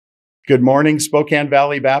Good morning, Spokane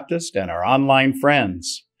Valley Baptist and our online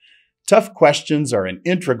friends. Tough questions are an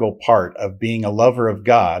integral part of being a lover of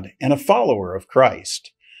God and a follower of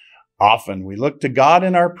Christ. Often we look to God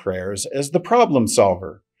in our prayers as the problem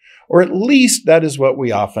solver, or at least that is what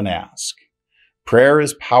we often ask. Prayer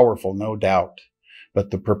is powerful, no doubt,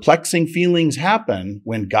 but the perplexing feelings happen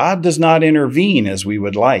when God does not intervene as we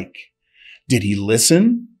would like. Did he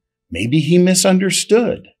listen? Maybe he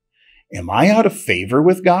misunderstood. Am I out of favor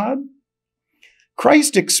with God?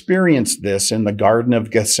 Christ experienced this in the Garden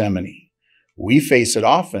of Gethsemane. We face it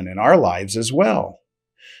often in our lives as well.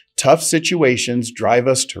 Tough situations drive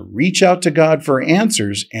us to reach out to God for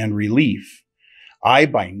answers and relief. I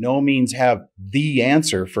by no means have the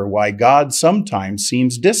answer for why God sometimes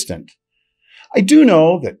seems distant. I do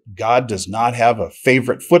know that God does not have a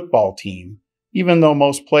favorite football team, even though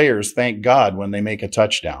most players thank God when they make a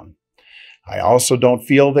touchdown. I also don't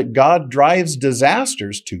feel that God drives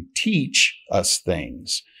disasters to teach us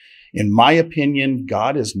things. In my opinion,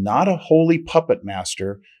 God is not a holy puppet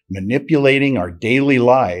master manipulating our daily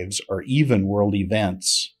lives or even world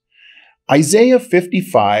events. Isaiah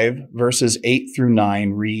 55 verses 8 through 9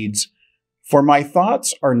 reads, "For my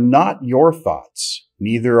thoughts are not your thoughts,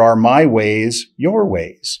 neither are my ways your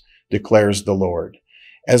ways, declares the Lord.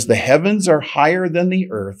 As the heavens are higher than the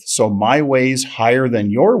earth, so my ways higher than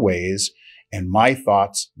your ways, and my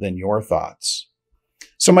thoughts than your thoughts."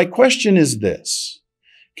 So my question is this: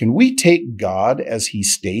 can we take God as he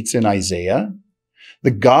states in Isaiah?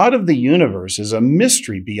 The God of the universe is a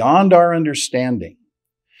mystery beyond our understanding.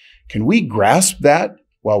 Can we grasp that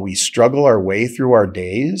while we struggle our way through our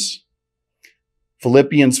days?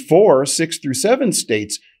 Philippians 4, 6 through 7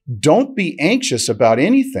 states, "Don't be anxious about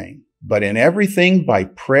anything, but in everything by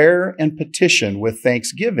prayer and petition with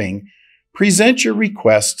thanksgiving, present your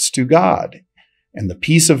requests to God, and the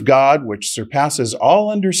peace of God, which surpasses all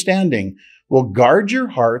understanding, will guard your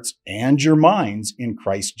hearts and your minds in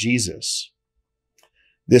Christ Jesus."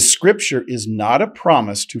 This scripture is not a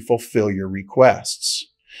promise to fulfill your requests.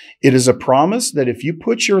 It is a promise that if you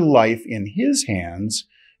put your life in his hands,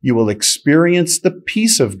 you will experience the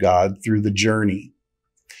peace of God through the journey.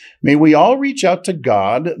 May we all reach out to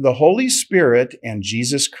God, the Holy Spirit, and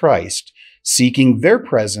Jesus Christ, seeking their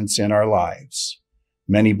presence in our lives.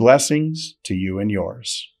 Many blessings to you and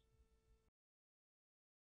yours.